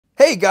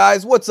Hey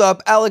guys, what's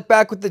up? Alec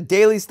back with the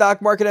daily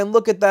stock market, and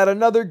look at that,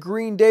 another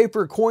green day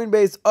for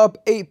Coinbase,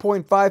 up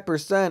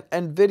 8.5%,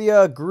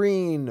 Nvidia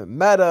green,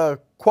 Meta,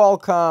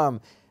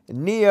 Qualcomm,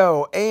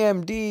 Neo,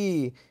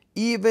 AMD,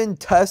 even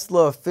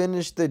Tesla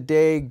finished the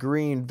day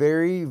green.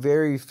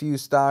 Very few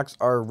stocks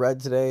are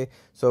red today,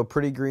 so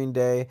pretty green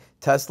day.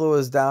 Tesla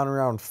was down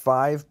around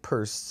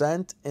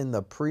 5% in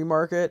the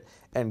pre-market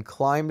and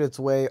climbed its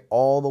way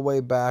all the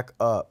way back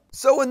up.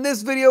 So in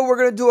this video, we're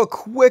going to do a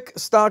quick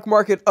stock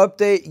market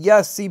update.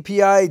 Yes,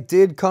 CPI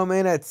did come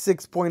in at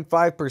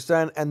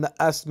 6.5%, and the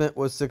estimate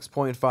was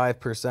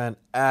 6.5%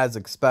 as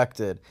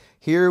expected.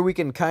 Here we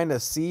can kind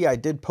of see, I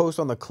did post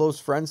on the close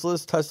friends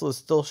list, Tesla is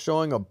still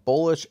showing a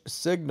bullish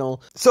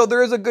signal. So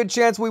there is a good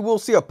chance we will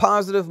see a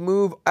positive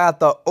move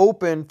at the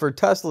open for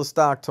Tesla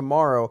stock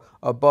tomorrow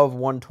above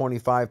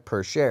 125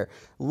 per share.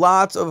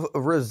 Lots of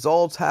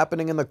results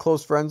happening in the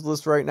close friends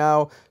list right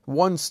now.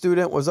 One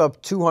student was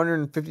up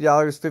 $250,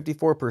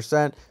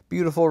 54%.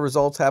 Beautiful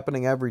results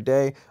happening every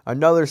day.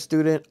 Another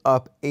student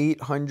up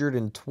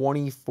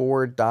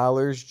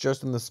 $824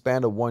 just in the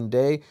span of one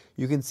day.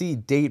 You can see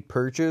date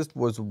purchased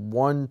was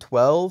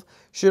 112.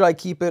 Should I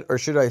keep it or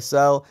should I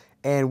sell?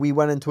 And we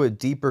went into a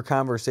deeper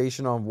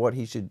conversation on what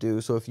he should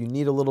do. So if you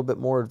need a little bit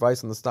more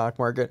advice on the stock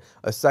market,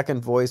 a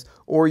second voice,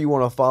 or you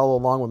want to follow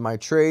along with my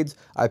trades,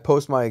 I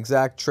post my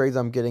exact trades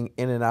I'm getting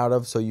in and out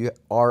of, so you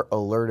are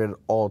alerted at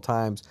all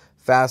times.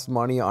 Fast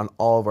money on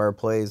all of our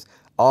plays.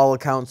 All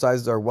account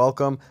sizes are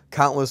welcome.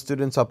 Countless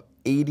students up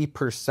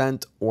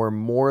 80% or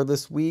more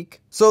this week.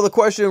 So the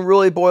question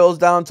really boils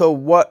down to,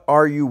 what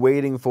are you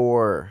waiting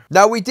for?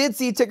 Now, we did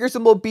see ticker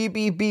symbol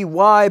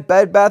BBBY,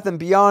 Bed Bath &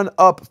 Beyond,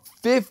 up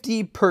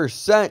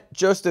 50%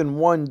 just in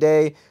one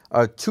day,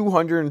 a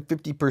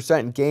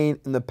 250% gain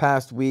in the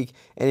past week.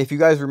 And if you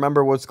guys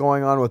remember what's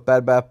going on with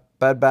Bed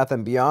Bath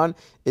 & Beyond,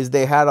 is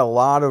they had a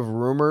lot of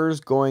rumors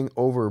going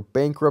over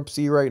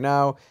bankruptcy right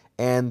now,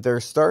 and they're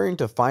starting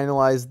to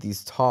finalize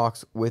these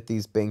talks with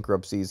these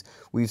bankruptcies.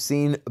 We've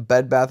seen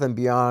Bed Bath &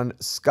 Beyond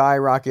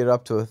skyrocket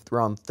up to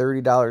around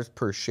 $30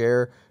 per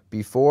share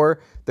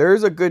before.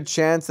 There's a good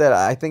chance that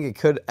I think it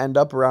could end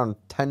up around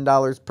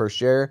 $10 per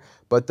share,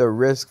 but the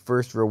risk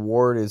versus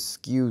reward is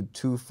skewed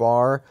too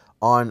far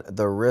on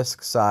the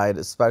risk side,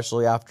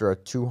 especially after a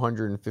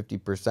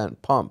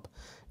 250% pump.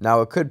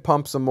 Now, it could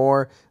pump some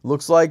more.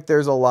 Looks like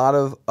there's a lot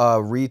of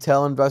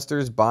retail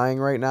investors buying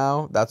right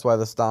now. That's why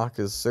the stock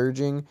is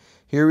surging.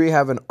 Here we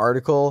have an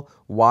article,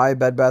 why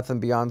Bed Bath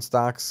 & Beyond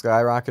stock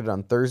skyrocketed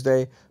on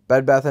Thursday.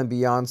 Bed Bath &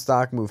 Beyond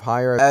stock moved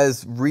higher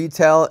as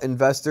retail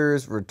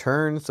investors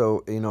return.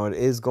 So, it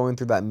is going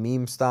through that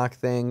meme stock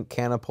thing,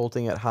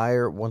 catapulting it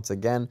higher once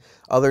again.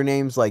 Other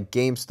names like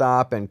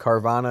GameStop and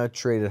Carvana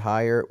traded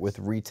higher with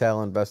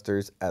retail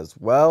investors as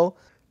well.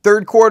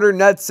 Third quarter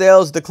net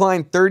sales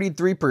declined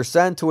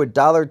 33% to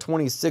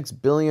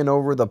 $1.26 billion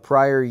over the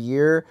prior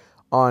year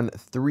on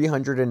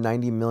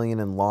 $390 million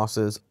in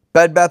losses.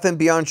 Bed Bath &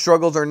 Beyond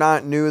struggles are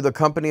not new. The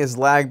company has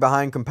lagged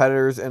behind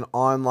competitors in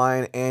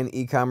online and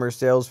e-commerce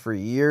sales for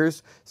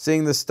years.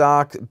 Seeing the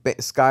stock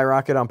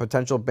skyrocket on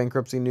potential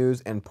bankruptcy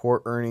news and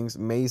poor earnings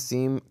may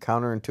seem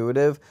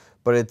counterintuitive,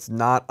 but it's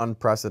not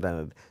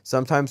unprecedented.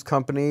 Sometimes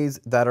companies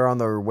that are on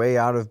their way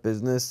out of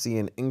business see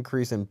an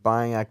increase in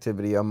buying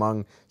activity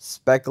among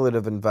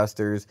speculative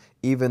investors.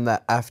 Even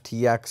the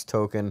FTX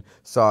token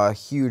saw a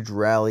huge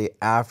rally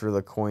after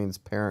the coin's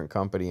parent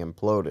company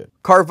imploded.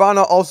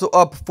 Carvana also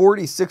up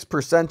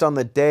 46% on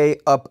the day,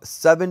 up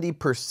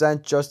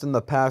 70% just in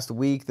the past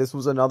week. This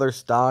was another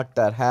stock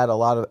that had a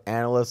lot of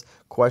analysts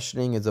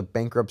questioning, is a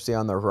bankruptcy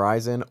on the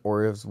horizon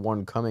or is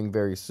one coming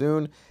very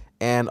soon?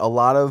 And a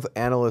lot of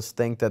analysts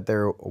think that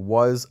there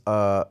was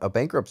a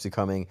bankruptcy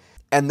coming.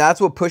 And that's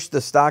what pushed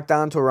the stock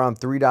down to around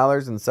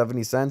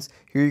 $3.70.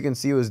 Here you can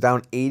see it was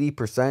down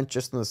 80%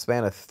 just in the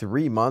span of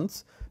 3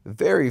 months.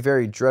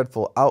 Very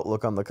dreadful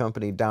outlook on the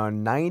company,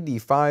 down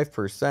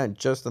 95%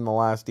 just in the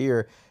last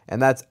year.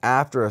 And that's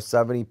after a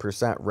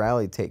 70%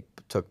 rally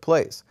took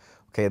place.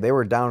 Okay, they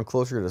were down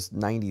closer to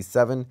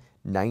 97,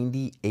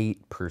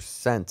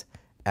 98%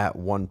 at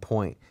one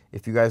point.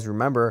 If you guys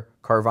remember,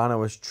 Carvana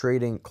was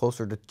trading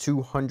closer to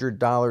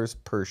 $200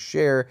 per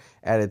share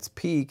at its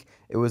peak.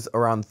 It was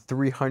around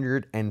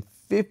 $350,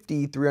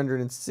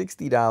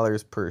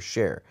 $360 per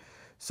share.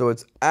 So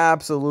it's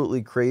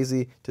absolutely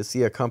crazy to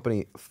see a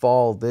company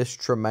fall this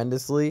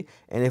tremendously.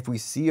 And if we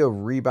see a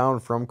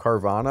rebound from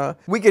Carvana,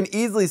 we can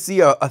easily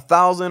see a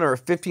 1,000 or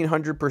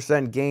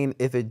 1,500% gain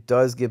if it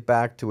does get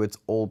back to its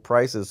old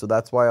prices. So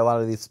that's why a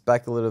lot of these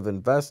speculative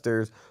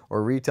investors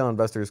or retail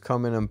investors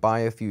come in and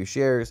buy a few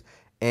shares.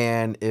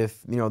 And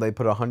if they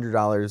put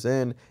 $100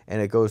 in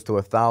and it goes to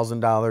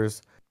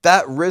 $1,000,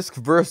 that risk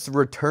versus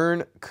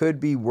return could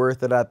be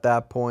worth it at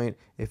that point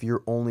if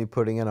you're only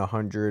putting in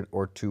 $100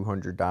 or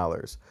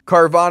 $200.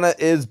 Carvana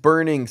is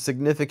burning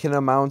significant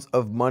amounts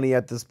of money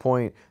at this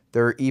point.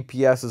 Their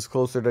EPS is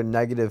closer to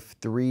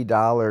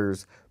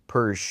 -$3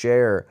 per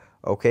share.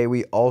 Okay,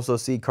 we also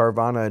see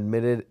Carvana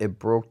admitted it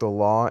broke the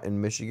law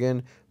in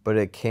Michigan, but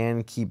it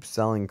can keep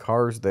selling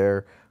cars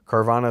there.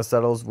 Carvana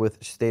settles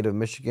with state of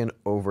Michigan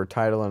over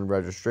title and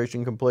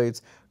registration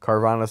complaints.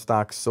 Carvana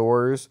stock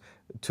soars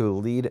to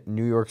lead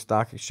New York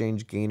Stock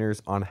Exchange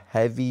gainers on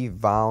heavy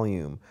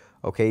volume.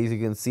 Okay, as you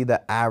can see,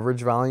 the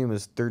average volume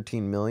is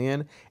 13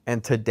 million,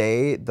 and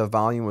today the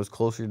volume was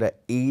closer to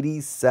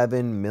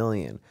 87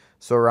 million.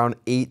 So around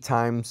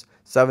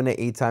 7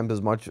 to 8 times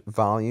as much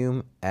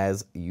volume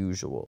as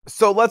usual.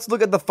 So let's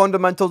look at the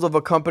fundamentals of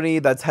a company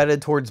that's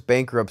headed towards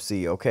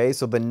bankruptcy. Okay,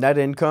 so the net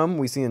income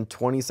we see in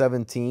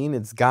 2017,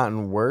 it's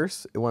gotten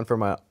worse. It went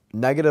from a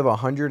negative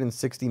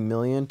 160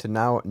 million to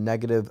now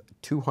negative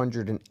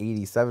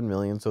 287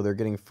 million. So they're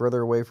getting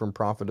further away from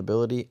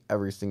profitability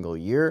every single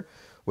year,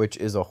 which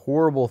is a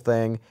horrible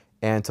thing.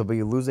 And to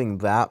be losing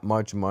that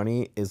much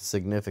money is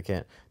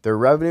significant. Their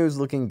revenue is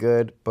looking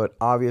good, but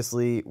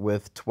obviously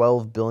with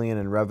 12 billion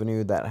in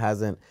revenue, that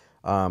hasn't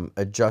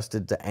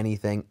adjusted to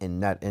anything in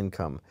net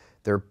income.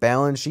 Their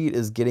balance sheet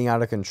is getting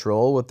out of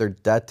control with their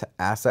debt to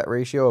asset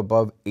ratio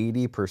above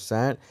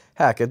 80%.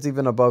 Heck, it's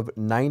even above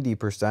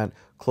 90%,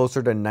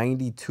 closer to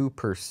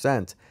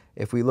 92%.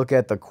 If we look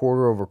at the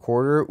quarter over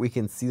quarter, we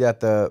can see that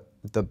the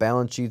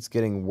balance sheet's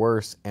getting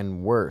worse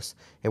and worse.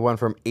 It went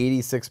from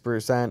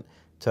 86%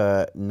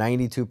 to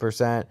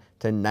 92%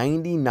 to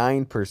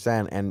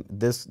 99%, and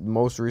this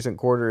most recent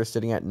quarter is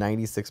sitting at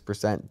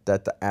 96%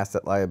 debt to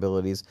asset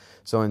liabilities.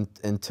 So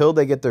until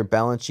they get their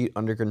balance sheet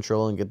under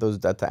control and get those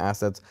debt to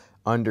assets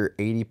under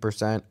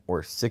 80%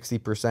 or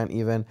 60%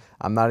 even,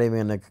 I'm not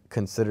even going to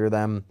consider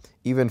them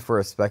even for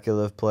a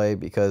speculative play,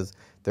 because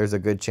there's a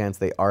good chance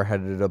they are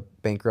headed to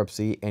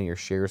bankruptcy and your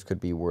shares could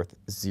be worth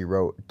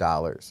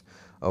 $0.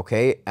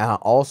 Okay,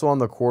 also on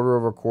the quarter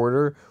over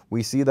quarter,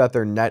 we see that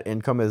their net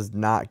income is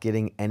not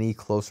getting any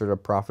closer to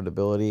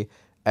profitability.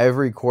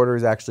 Every quarter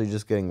is actually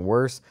just getting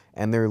worse,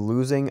 and they're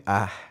losing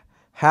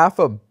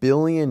 $500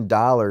 million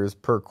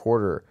per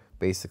quarter,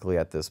 basically,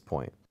 at this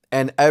point.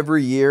 And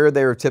every year,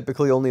 they're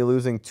typically only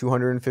losing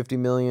 250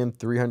 million,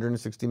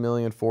 360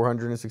 million,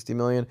 460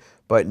 million.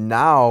 But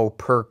now,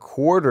 per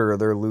quarter,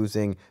 they're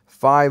losing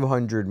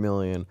 500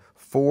 million,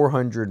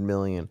 400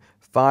 million,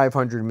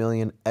 500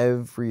 million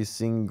every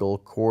single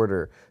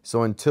quarter.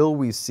 So until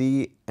we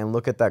see and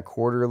look at that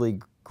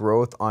quarterly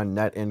growth on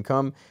net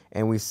income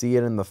and we see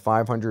it in the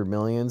 500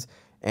 millions,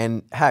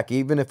 and heck,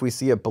 even if we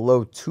see it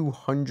below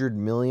 200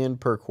 million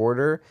per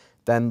quarter,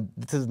 then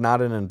this is not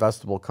an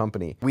investable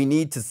company. We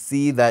need to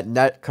see that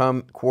net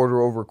income quarter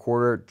over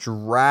quarter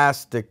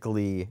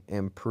drastically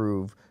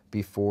improve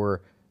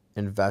before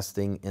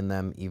investing in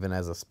them even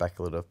as a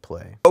speculative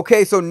play.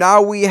 Okay, so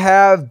now we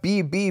have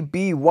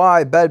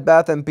BBBY, Bed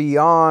Bath &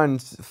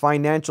 Beyond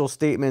financial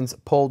statements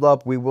pulled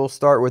up. We will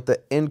start with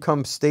the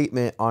income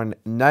statement on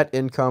net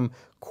income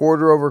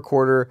quarter over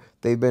quarter.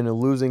 They've been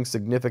losing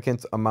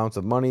significant amounts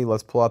of money.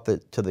 Let's pull out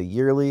to the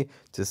yearly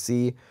to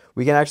see.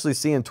 We can actually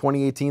see in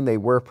 2018 they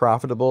were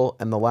profitable,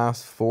 and the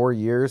last 4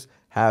 years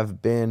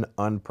have been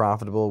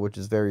unprofitable, which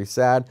is very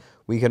sad.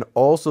 We can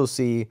also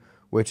see,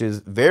 which is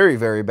very,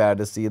 very bad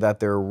to see, that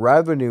their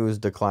revenue is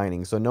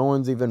declining. So no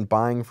one's even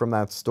buying from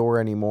that store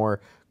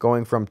anymore,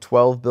 going from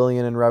 12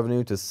 billion in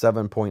revenue to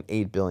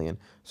 7.8 billion.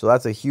 So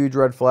that's a huge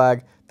red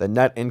flag. The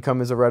net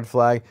income is a red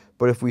flag.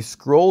 But if we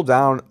scroll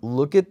down,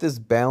 look at this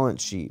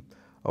balance sheet.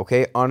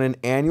 Okay, on an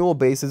annual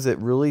basis, it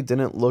really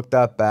didn't look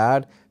that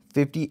bad.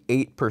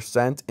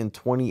 58% in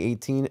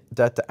 2018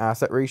 debt to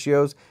asset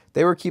ratios.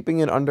 They were keeping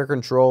it under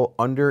control,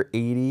 under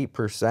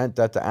 80%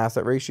 debt to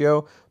asset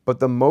ratio, but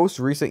the most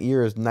recent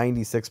year is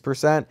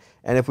 96%.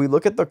 And if we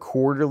look at the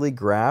quarterly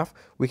graph,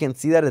 we can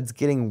see that it's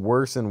getting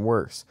worse and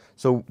worse.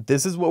 So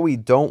this is what we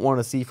don't want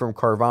to see from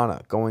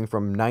Carvana, going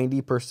from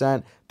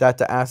 90% debt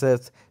to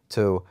assets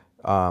to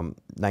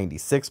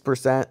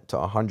 96% to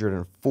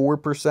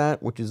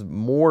 104%, which is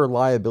more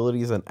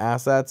liabilities than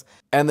assets.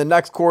 And the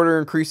next quarter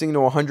increasing to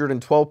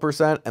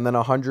 112% and then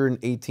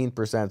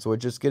 118%. So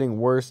it's just getting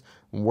worse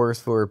and worse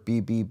for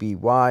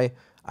BBBY.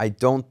 I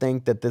don't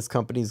think that this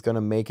company is going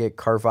to make it.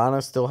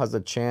 Carvana still has a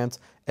chance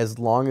as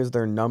long as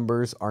their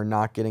numbers are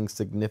not getting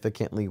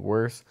significantly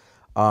worse.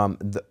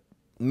 The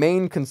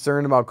main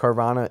concern about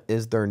Carvana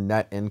is their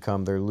net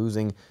income. They're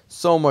losing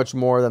so much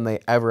more than they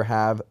ever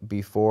have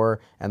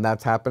before, and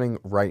that's happening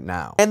right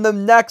now. And the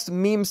next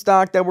meme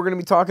stock that we're going to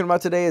be talking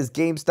about today is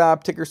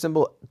GameStop, ticker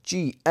symbol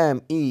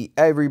GME.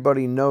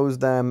 Everybody knows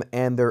them,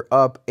 and they're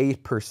up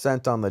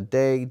 8% on the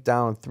day,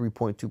 down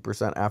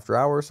 3.2% after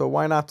hours. So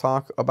why not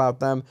talk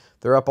about them?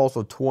 They're up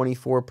also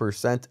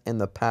 24% in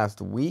the past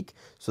week.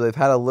 So they've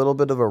had a little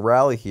bit of a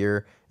rally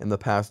here in the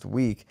past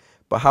week.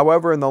 But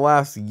however, in the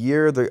last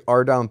year, they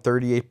are down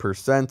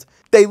 38%.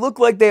 They look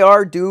like they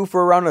are due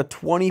for around a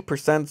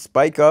 20%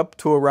 spike up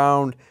to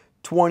around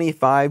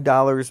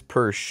 $25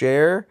 per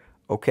share.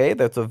 Okay,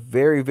 that's a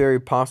very, very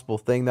possible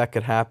thing that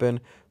could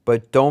happen.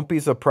 But don't be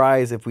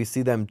surprised if we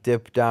see them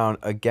dip down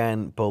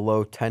again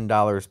below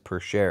 $10 per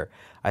share.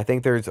 I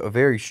think there's a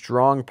very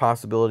strong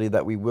possibility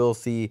that we will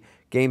see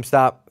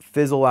GameStop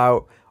fizzle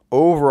out.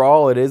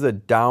 Overall, it is a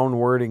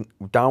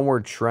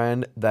downward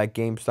trend that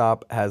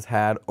GameStop has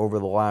had over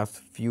the last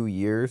few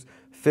years,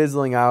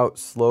 fizzling out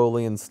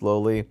slowly and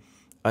slowly.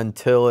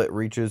 until it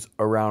reaches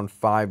around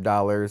 $5,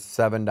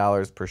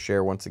 $7 per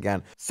share once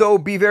again. So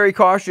be very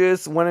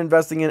cautious when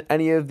investing in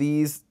any of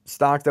these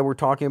stocks that we're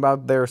talking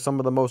about. They're some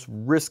of the most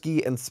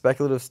risky and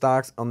speculative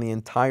stocks on the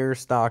entire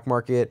stock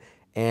market,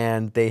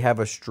 and they have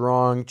a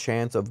strong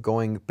chance of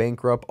going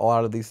bankrupt, a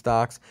lot of these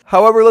stocks.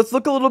 However, let's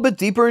look a little bit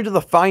deeper into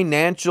the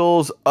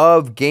financials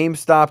of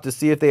GameStop to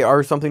see if they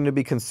are something to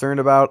be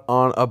concerned about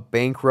on a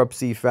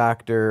bankruptcy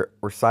factor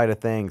or side of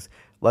things.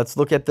 Let's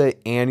look at the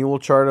annual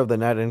chart of the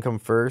net income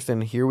first,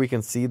 and here we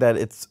can see that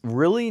it's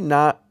really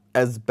not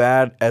as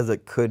bad as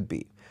it could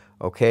be.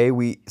 Okay,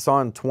 we saw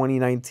in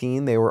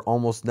 2019 they were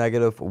almost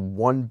negative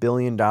 $1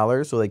 billion,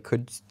 so they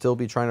could still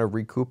be trying to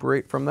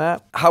recuperate from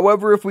that.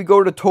 However, if we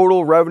go to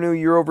total revenue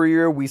year over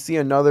year, we see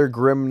another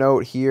grim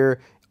note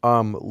here,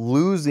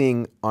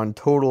 losing on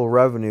total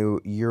revenue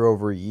year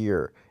over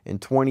year. In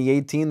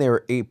 2018, they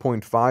were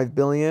 $8.5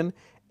 billion,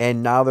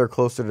 and now they're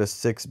closer to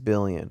 $6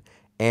 billion.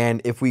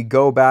 And if we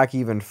go back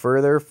even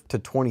further to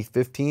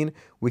 2015,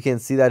 we can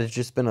see that it's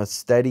just been a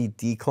steady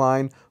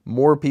decline.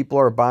 More people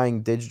are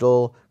buying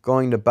digital,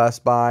 going to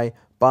Best Buy,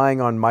 buying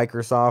on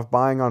Microsoft,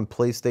 buying on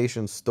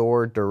PlayStation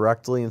Store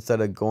directly instead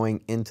of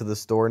going into the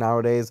store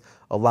nowadays.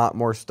 A lot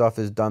more stuff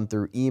is done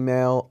through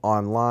email,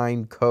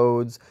 online,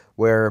 codes,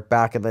 where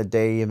back in the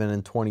day, even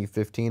in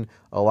 2015,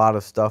 a lot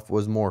of stuff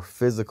was more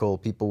physical.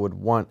 People would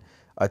want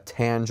a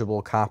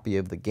tangible copy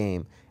of the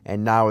game,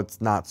 and now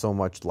it's not so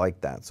much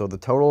like that. So the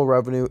total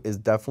revenue is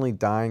definitely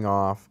dying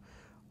off.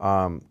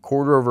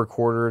 Quarter over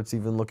quarter, it's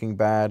even looking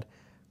bad.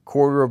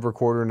 Quarter over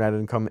quarter net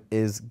income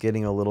is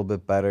getting a little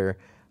bit better.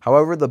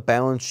 However, the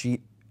balance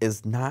sheet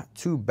is not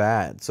too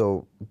bad.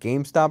 So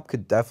GameStop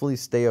could definitely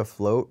stay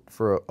afloat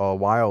for a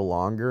while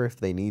longer if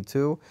they need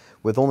to,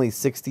 with only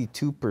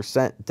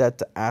 62% debt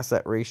to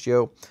asset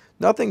ratio.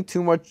 Nothing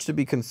too much to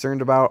be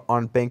concerned about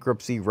on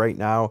bankruptcy right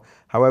now.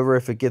 However,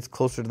 if it gets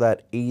closer to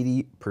that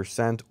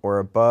 80% or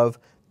above,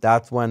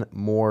 that's when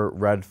more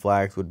red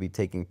flags would be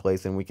taking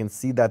place. And we can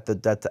see that the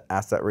debt to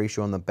asset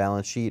ratio on the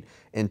balance sheet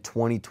in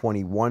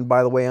 2021,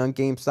 by the way, on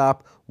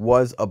GameStop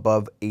was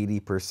above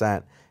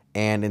 80%.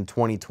 And in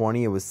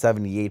 2020, it was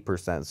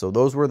 78%. So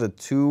those were the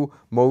two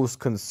most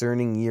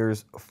concerning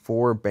years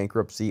for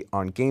bankruptcy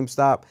on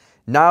GameStop.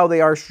 Now they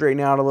are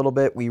straightening out a little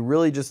bit. We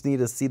really just need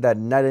to see that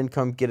net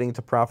income getting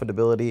to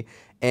profitability.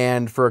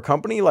 And for a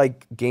company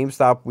like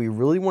GameStop, we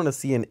really want to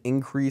see an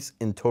increase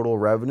in total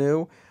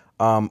revenue,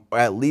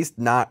 at least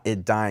not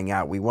it dying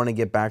out. We want to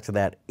get back to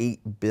that $8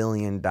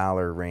 billion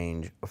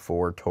range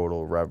for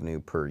total revenue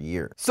per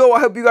year. So I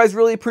hope you guys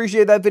really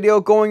appreciate that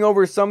video going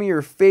over some of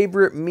your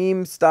favorite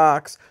meme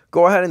stocks.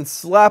 Go ahead and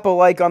slap a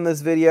like on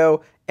this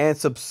video and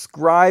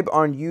subscribe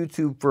on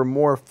YouTube for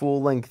more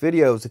full-length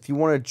videos. If you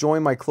want to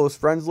join my close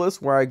friends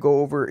list where I go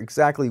over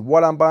exactly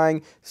what I'm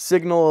buying,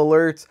 signal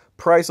alerts,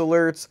 price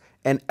alerts,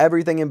 and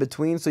everything in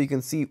between so you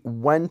can see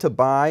when to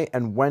buy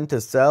and when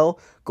to sell,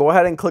 go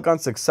ahead and click on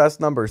success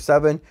number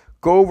 7.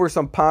 Go over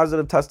some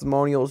positive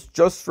testimonials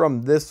just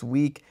from this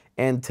week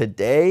and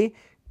today.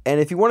 And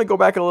if you want to go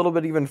back a little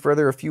bit even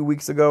further, a few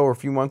weeks ago or a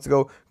few months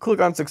ago,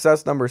 click on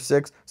success number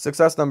 6,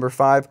 success number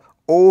 5.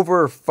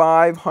 Over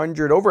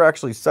 500, over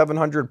actually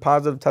 700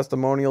 positive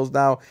testimonials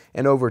now,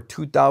 and over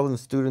 2,000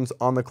 students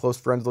on the close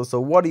friends list. So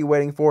what are you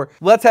waiting for?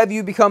 Let's have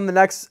you become the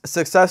next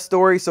success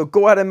story. So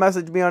go ahead and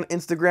message me on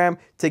Instagram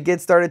to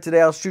get started today.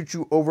 I'll shoot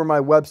you over my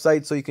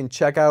website so you can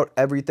check out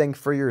everything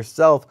for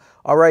yourself.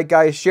 All right,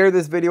 guys, share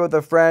this video with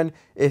a friend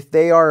if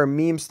they are a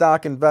meme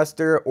stock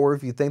investor or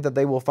if you think that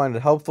they will find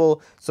it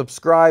helpful.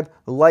 Subscribe,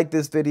 like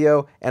this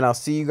video, and I'll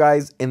see you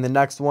guys in the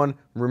next one.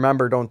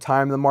 Remember, don't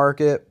time the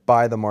market,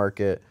 buy the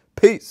market.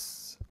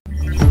 Peace.